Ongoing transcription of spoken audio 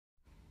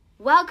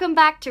Welcome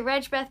back to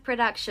Regbeth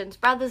Productions,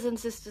 brothers and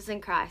sisters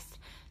in Christ.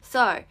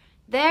 So,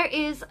 there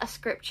is a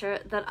scripture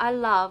that I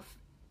love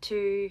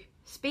to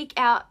speak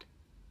out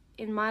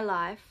in my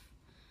life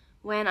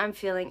when I'm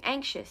feeling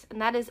anxious,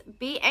 and that is,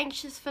 be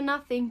anxious for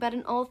nothing, but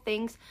in all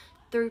things,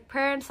 through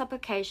prayer and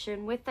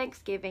supplication, with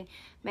thanksgiving,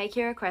 make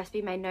your requests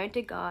be made known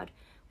to God.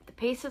 The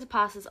peace that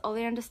passes all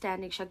their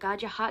understanding shall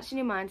guard your hearts and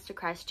your minds to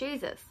Christ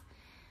Jesus.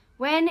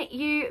 When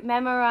you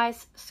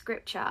memorize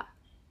scripture,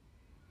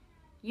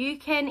 you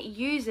can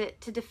use it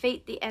to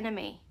defeat the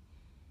enemy.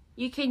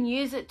 You can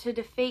use it to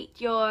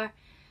defeat your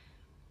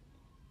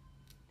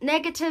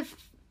negative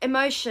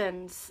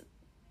emotions.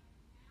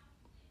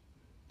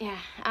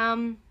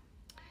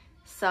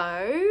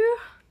 So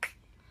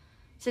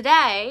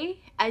today,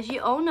 as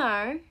you all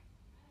know,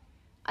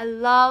 I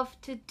love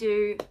to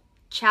do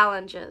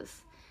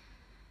challenges.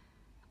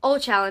 All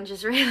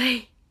challenges,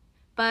 really.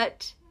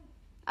 But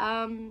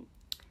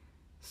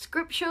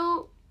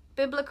scriptural,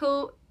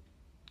 biblical,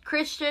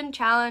 Christian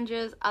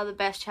challenges are the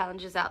best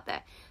challenges out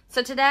there.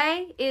 So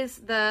today is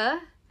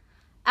the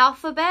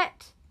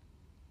alphabet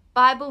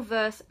Bible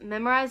verse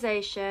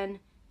memorization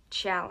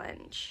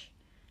challenge.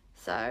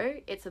 So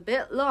it's a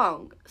bit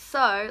long.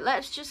 So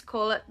let's just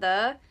call it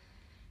the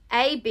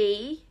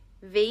ABVM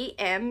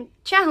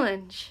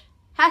challenge.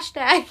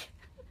 Hashtag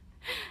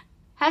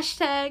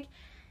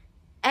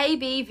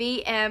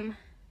ABVM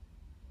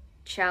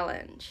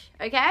challenge.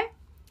 Okay?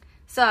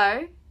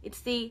 So it's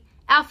the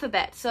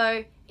alphabet.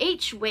 So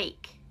each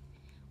week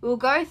we'll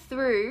go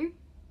through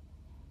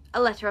a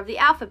letter of the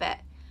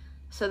alphabet.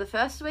 So the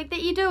first week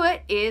that you do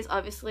it is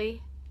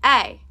obviously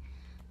A.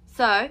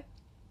 So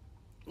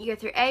you go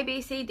through A,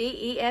 B, C, D,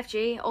 E, F,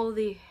 G, all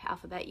the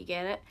alphabet, you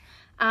get it.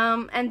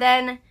 And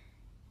then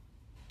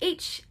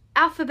each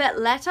alphabet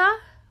letter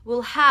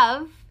will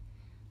have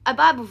a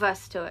Bible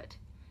verse to it.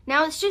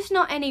 Now it's just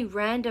not any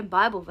random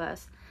Bible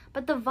verse,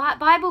 but the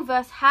Bible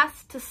verse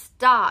has to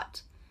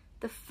start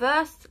the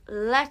first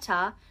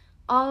letter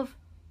of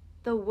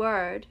the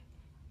word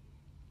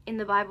in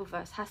the Bible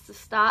verse. Has to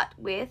start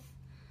with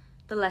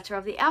the letter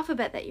of the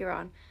alphabet that you're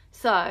on.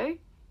 So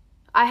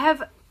I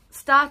have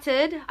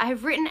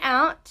written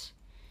out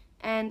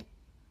and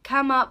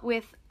come up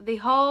with the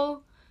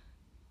whole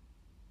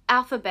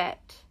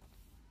alphabet,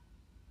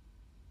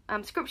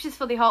 scriptures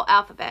for the whole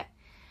alphabet.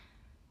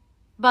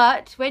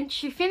 But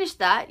once you finish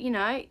that,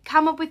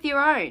 come up with your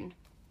own.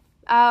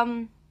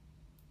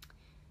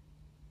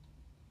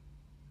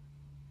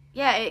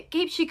 It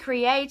keeps you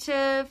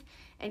creative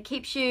and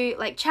keeps you,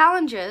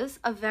 challenges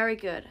are very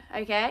good,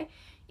 okay,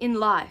 in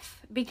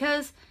life,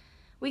 because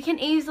we can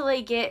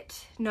easily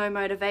get no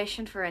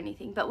motivation for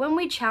anything. But when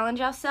we challenge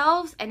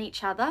ourselves and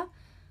each other,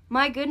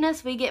 my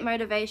goodness, we get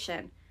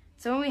motivation.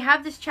 So when we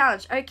have this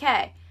challenge,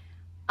 okay,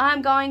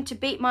 I'm going to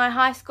beat my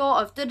high score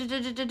of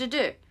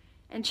do-do-do-do-do-do,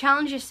 and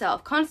challenge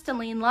yourself.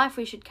 Constantly in life,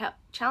 we should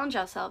challenge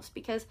ourselves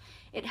because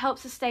it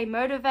helps us stay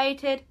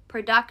motivated,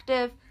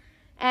 productive,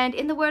 and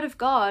in the Word of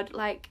God,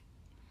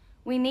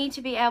 we need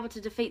to be able to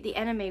defeat the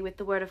enemy with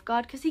the Word of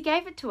God because He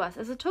gave it to us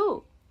as a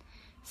tool.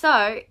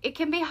 So it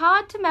can be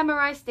hard to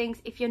memorize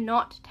things if you're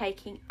not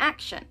taking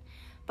action.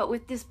 But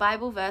with this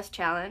Bible verse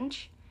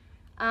challenge,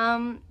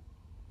 we're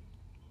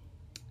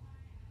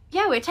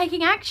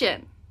taking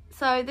action.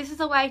 So this is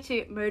a way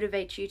to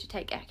motivate you to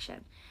take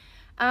action.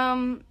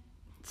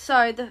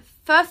 So the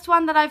first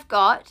one that I've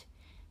got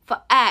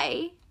for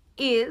A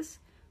is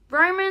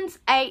Romans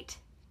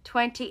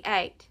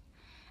 8:28.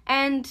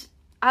 And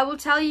I will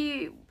tell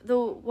you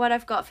what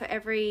I've got for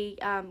every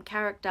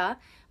character.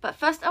 But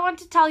first I want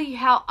to tell you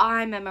how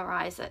I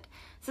memorize it.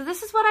 So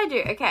this is what I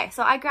do. Okay,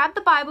 so I grabbed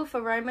the Bible for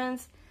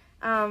Romans.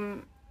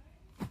 Where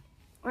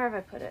have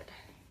I put it?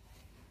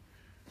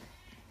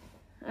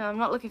 No, I'm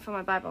not looking for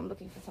my Bible. I'm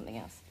looking for something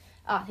else.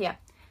 Oh, yeah.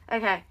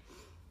 Okay.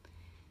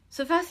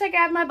 So first I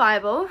grab my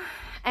Bible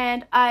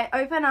and I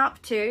open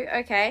up to,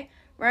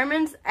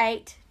 Romans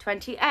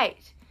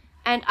 8:28.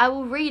 And I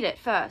will read it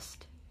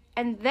first.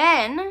 And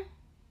then,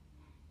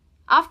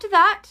 after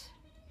that,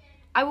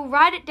 I will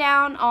write it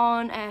down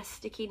on a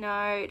sticky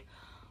note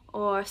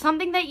or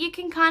something that you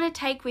can kind of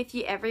take with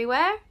you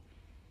everywhere.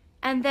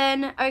 And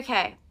then,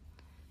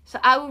 so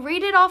I will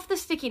read it off the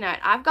sticky note.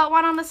 I've got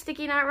one on the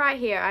sticky note right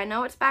here. I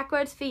know it's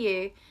backwards for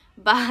you,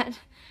 but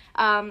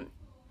I've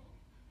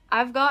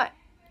got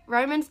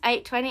Romans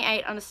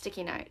 8:28 on a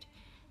sticky note.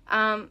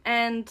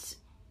 And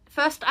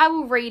first I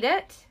will read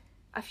it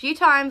a few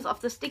times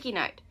off the sticky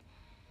note.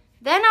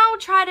 Then I will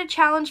try to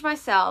challenge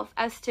myself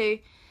as to,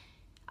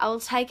 I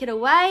will take it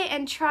away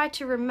and try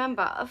to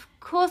remember. Of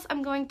course,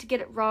 I'm going to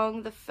get it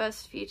wrong the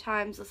first few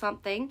times or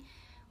something,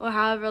 or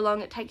however long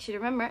it takes you to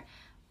remember it.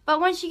 But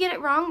once you get it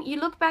wrong, you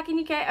look back and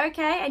you go,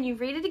 and you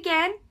read it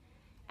again,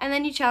 and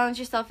then you challenge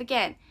yourself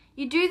again.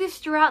 You do this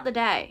throughout the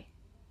day.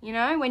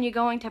 When you're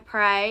going to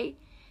pray,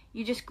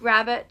 you just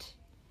grab it,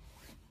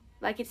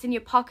 like it's in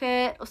your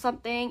pocket or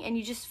something, and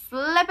you just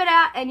flip it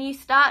out and you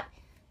start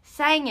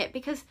saying it,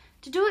 because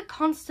to do it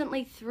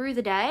constantly through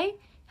the day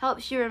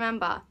helps you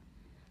remember.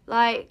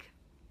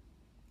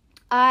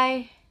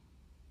 I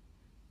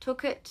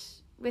took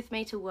it with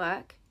me to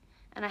work,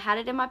 and I had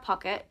it in my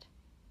pocket,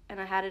 and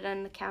I had it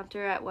on the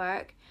counter at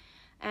work,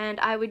 and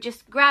I would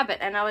just grab it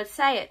and I would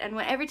say it, and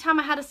every time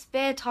I had a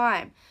spare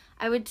time,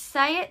 I would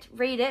say it,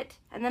 read it,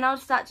 and then I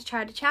would start to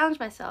try to challenge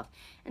myself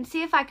and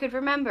see if I could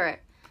remember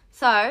it.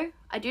 So,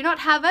 I do not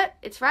have it,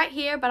 it's right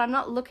here, but I'm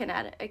not looking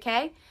at it,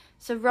 okay?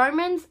 So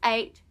Romans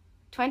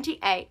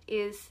 8:28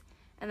 is,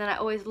 and then I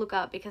always look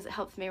up because it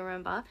helps me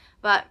remember,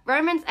 but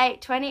Romans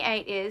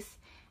 8:28 is,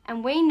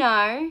 and we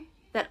know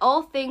that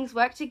all things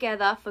work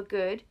together for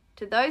good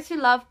to those who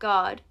love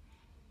God,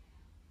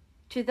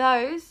 to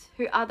those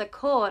who are the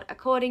called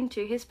according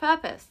to his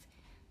purpose.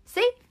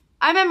 See?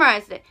 I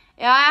memorized it.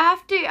 I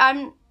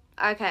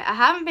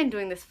haven't been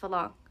doing this for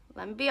long.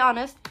 Let me be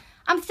honest.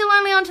 I'm still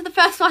only on to the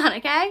first one,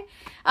 okay?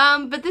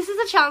 But this is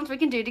a challenge we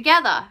can do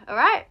together,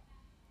 alright?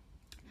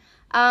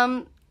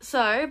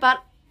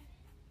 But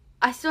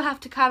I still have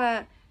to kind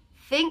of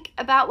think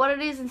about what it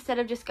is instead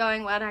of just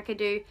going, well, I could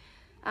do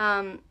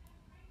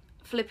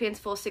Philippians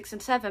 4, 6,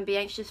 and 7, be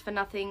anxious for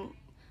nothing,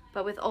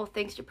 but with all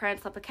things through prayer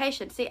and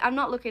supplication. See, I'm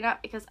not looking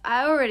up because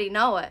I already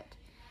know it,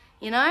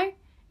 you know?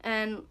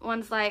 And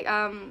one's like,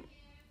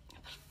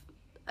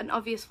 an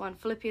obvious one,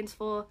 Philippians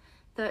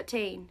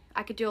 4:13.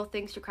 I could do all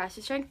things through Christ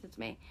who strengthens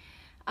me.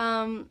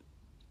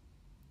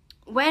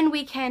 When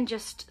we can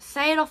just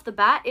say it off the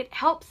bat, it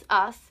helps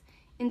us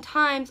in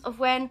times of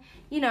when,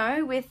 you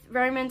know, with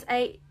Romans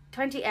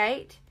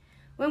 8:28,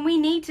 when we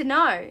need to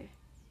know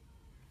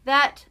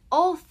that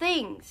all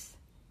things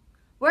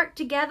work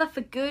together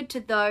for good to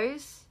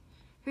those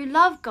who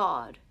love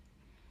God,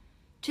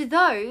 to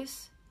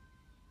those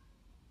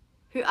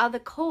who are the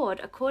called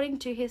according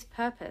to his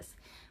purpose.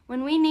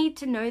 When we need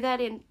to know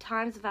that in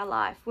times of our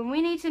life, when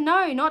we need to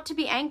know not to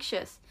be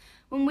anxious,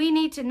 when we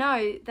need to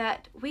know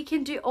that we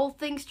can do all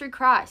things through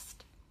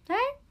Christ.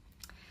 Okay?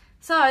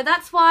 So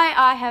that's why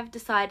I have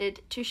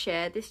decided to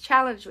share this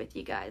challenge with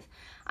you guys.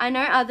 I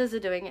know others are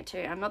doing it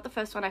too. I'm not the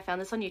first one. I found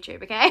this on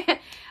YouTube, okay?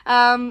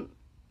 But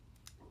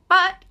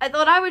I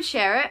thought I would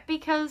share it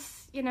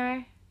because, you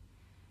know,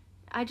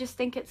 I just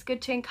think it's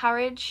good to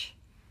encourage.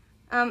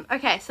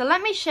 Okay, so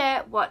let me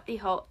share what the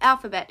whole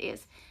alphabet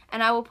is.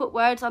 And I will put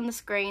words on the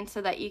screen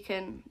so that you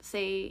can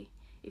see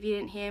if you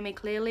didn't hear me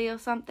clearly or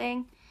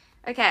something.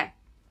 Okay,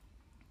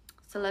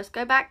 so let's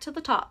go back to the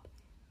top.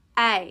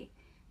 A.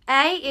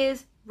 A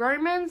is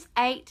Romans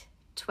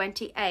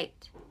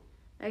 8:28.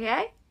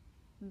 Okay?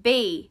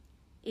 B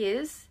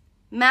is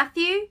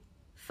Matthew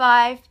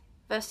 5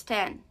 verse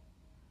 10.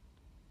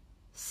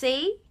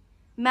 C,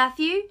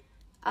 Matthew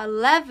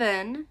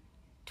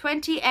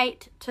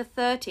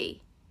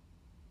 11:28-30.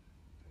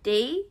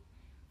 D,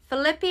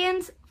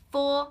 Philippians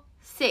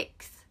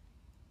 4:6.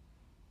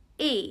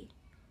 E,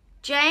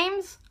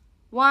 James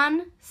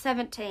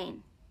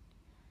 1:17.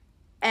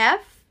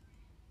 F,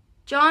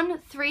 John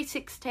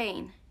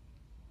 3:16.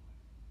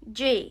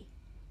 G,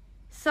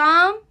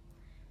 Psalm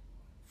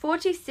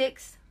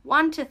 46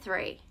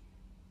 1-3.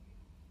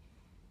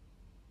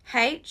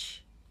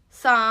 H,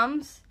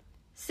 Psalms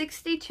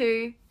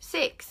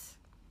 62:6.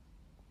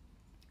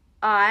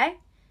 I,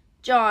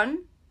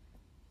 John,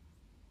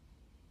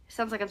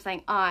 sounds like I'm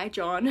saying I,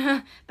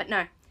 John, but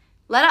no.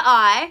 Letter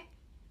I,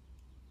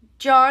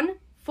 John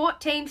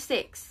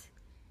 14:6.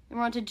 And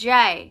we're on to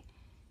J,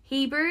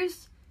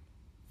 Hebrews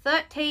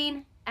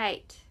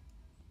 13:8.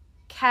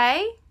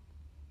 K,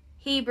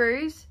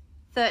 Hebrews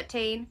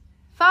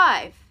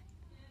 13:5.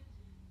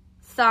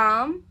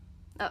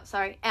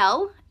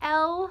 L,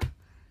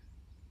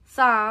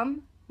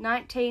 Psalm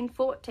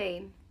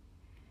 19:14.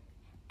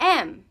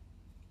 M,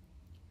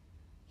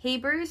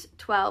 Hebrews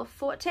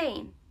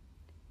 12:14.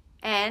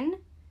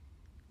 N,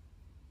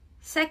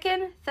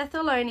 2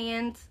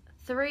 Thessalonians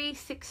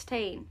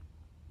 3:16.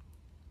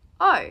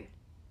 O,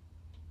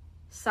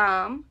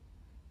 Psalm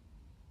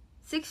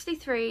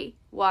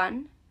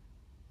 63:1.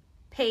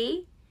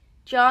 P,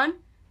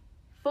 John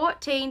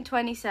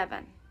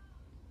 14:27.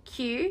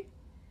 Q,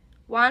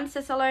 1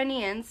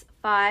 Thessalonians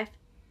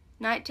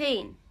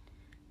 5:19.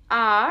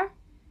 R,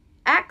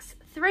 Acts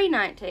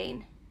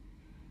 3:19.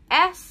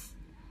 S,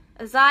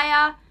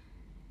 Isaiah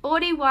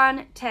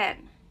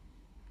 41:10.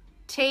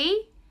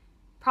 T,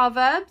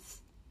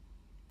 Proverbs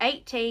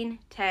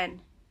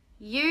 18:10.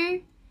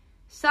 U,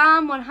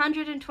 Psalm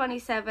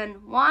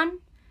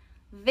 127:1.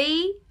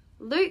 V,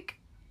 Luke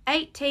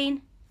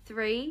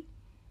 18:3.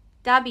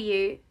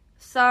 W,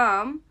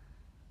 Psalm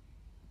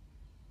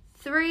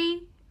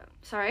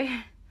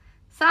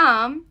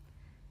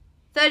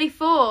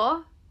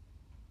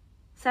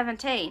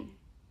 34:17.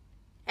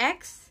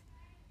 X,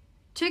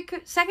 2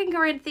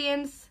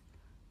 Corinthians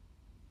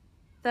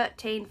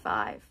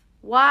 13:5.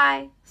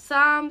 Y,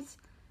 Psalms,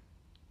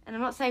 and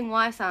I'm not saying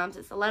Y Psalms,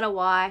 it's the letter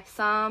Y,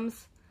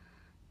 Psalms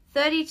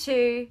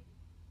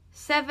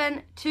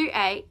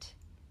 32:7-8.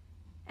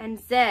 And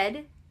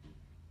Z,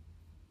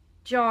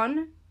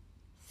 John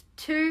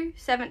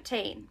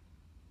 2:17.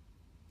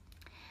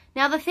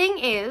 Now the thing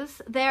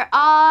is, there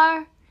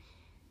are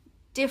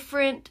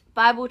different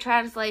Bible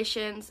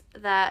translations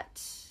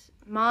that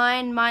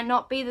mine might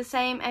not be the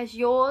same as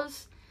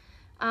yours.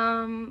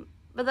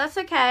 but that's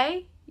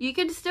okay. You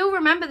can still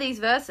remember these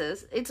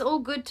verses. It's all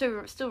good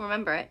to still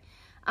remember it.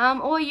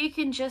 Or you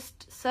can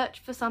just search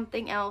for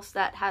something else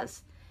that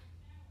has,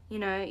 you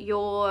know,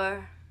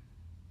 your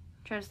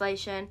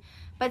translation.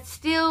 But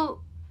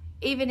still,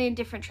 even in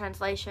different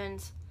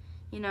translations,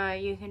 you know,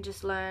 you can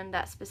just learn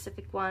that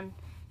specific one,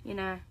 you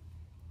know.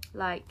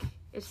 Like,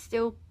 it's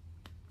still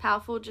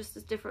powerful, just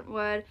a different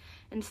word.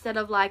 Instead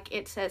of, like,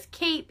 it says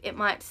keep, it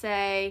might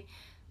say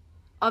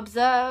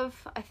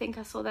observe. I think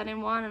I saw that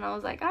in one and I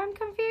was like, I'm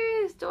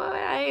confused.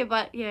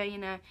 But yeah, you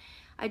know,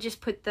 I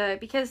just put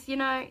because, you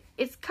know,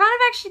 it's kind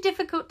of actually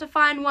difficult to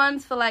find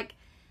ones for like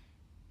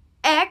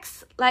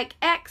X. Like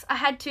X,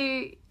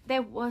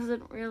 there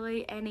wasn't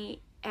really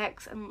any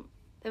X, and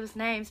there was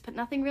names, but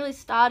nothing really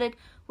started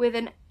with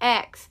an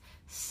X.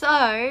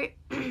 So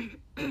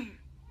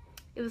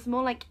it was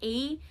more like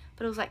E,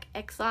 but it was like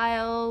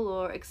exile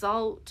or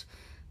exalt.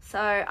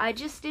 So I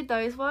just did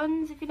those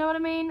ones, if you know what I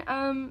mean.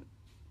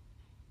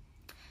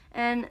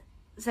 And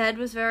Z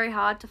was very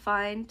hard to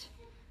find.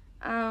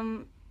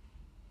 Yeah,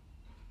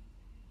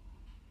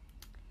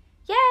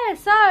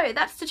 so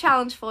that's the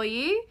challenge for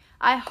you.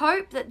 I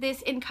hope that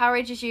this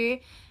encourages you,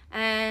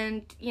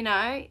 and, you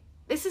know,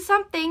 this is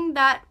something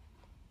that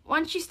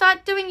once you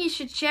start doing, you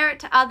should share it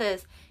to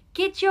others.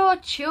 Get your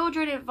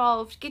children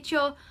involved. Get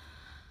your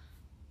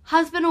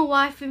husband or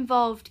wife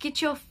involved.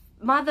 Get your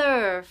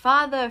mother,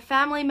 father,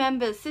 family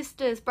members,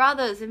 sisters,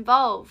 brothers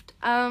involved.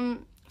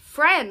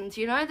 Friends,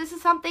 you know, this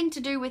is something to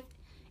do with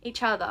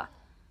each other.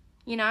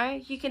 You know,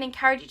 you can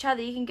encourage each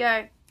other. You can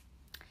go,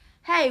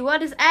 hey,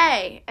 what is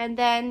A? And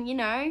then, you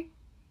know,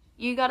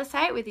 you got to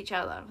say it with each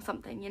other or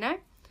something, you know.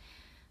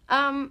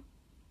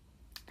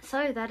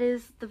 So that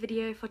is the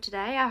video for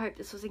today. I hope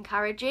this was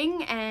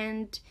encouraging,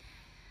 and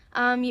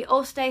you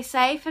all stay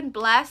safe and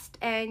blessed,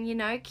 and, you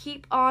know,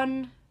 keep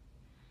on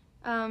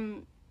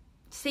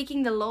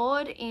seeking the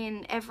Lord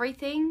in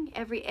everything,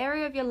 every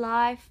area of your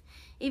life,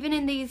 even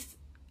in these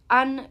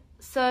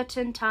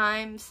uncertain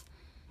times.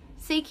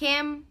 Seek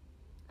Him,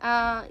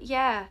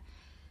 yeah,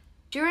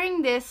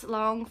 during this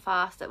long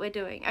fast that we're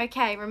doing.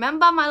 Okay,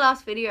 remember my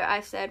last video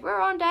I said we're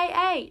on day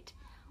 8.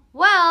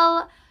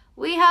 Well,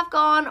 we have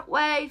gone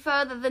way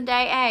further than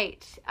day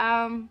 8.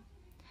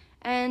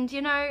 And,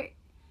 you know,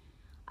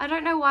 I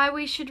don't know why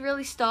we should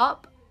really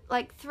stop.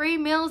 Like, 3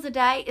 meals a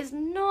day is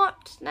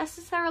not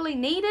necessarily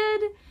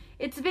needed.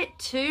 It's a bit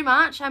too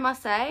much, I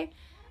must say.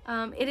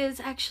 It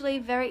is actually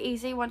very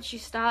easy once you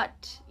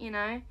start, you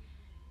know,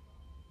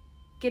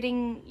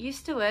 getting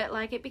used to it.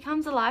 Like, it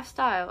becomes a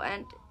lifestyle.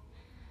 And,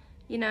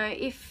 you know,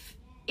 if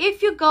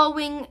you're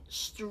going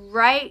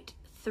straight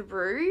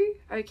through,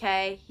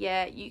 okay,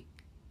 yeah, you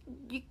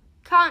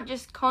can't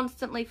just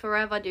constantly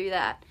forever do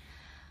that,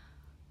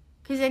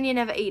 because then you're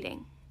never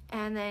eating,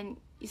 and then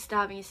you're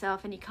starving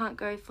yourself, and you can't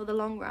go for the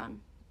long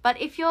run. But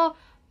if you're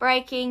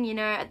breaking, you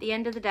know, at the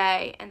end of the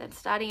day, and then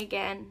starting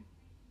again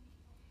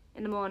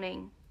in the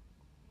morning,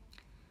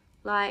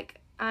 like,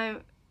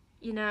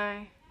 you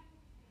know,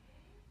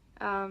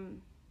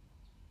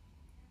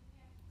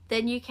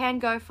 then you can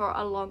go for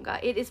a longer.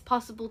 It is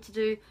possible to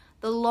do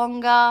the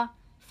longer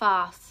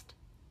fast.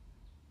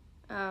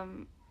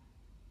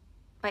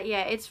 But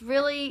yeah, it's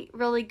really,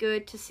 really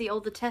good to see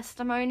all the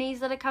testimonies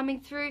that are coming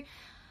through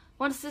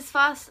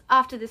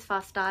after this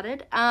fast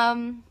started.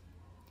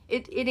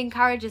 It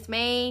encourages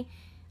me.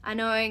 I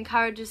know it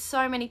encourages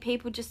so many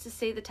people just to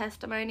see the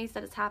testimonies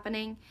that is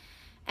happening.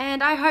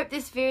 And I hope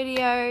this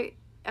video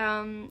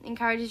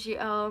encourages you.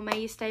 Oh,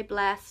 may you stay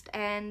blessed.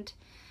 And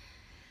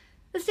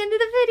that's the end of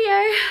the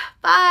video.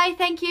 Bye.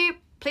 Thank you.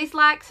 Please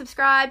like,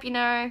 subscribe, you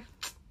know,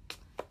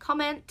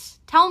 comment.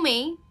 Tell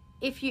me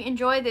if you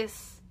enjoy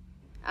this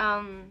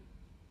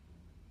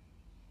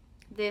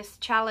this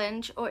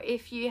challenge, or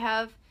if you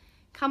have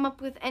come up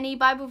with any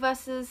Bible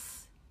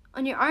verses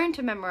on your own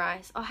to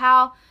memorize, or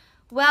how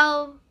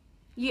well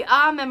you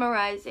are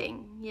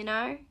memorizing, you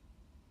know.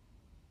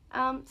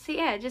 So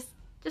yeah, just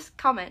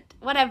comment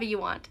whatever you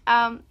want.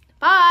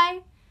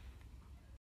 Bye.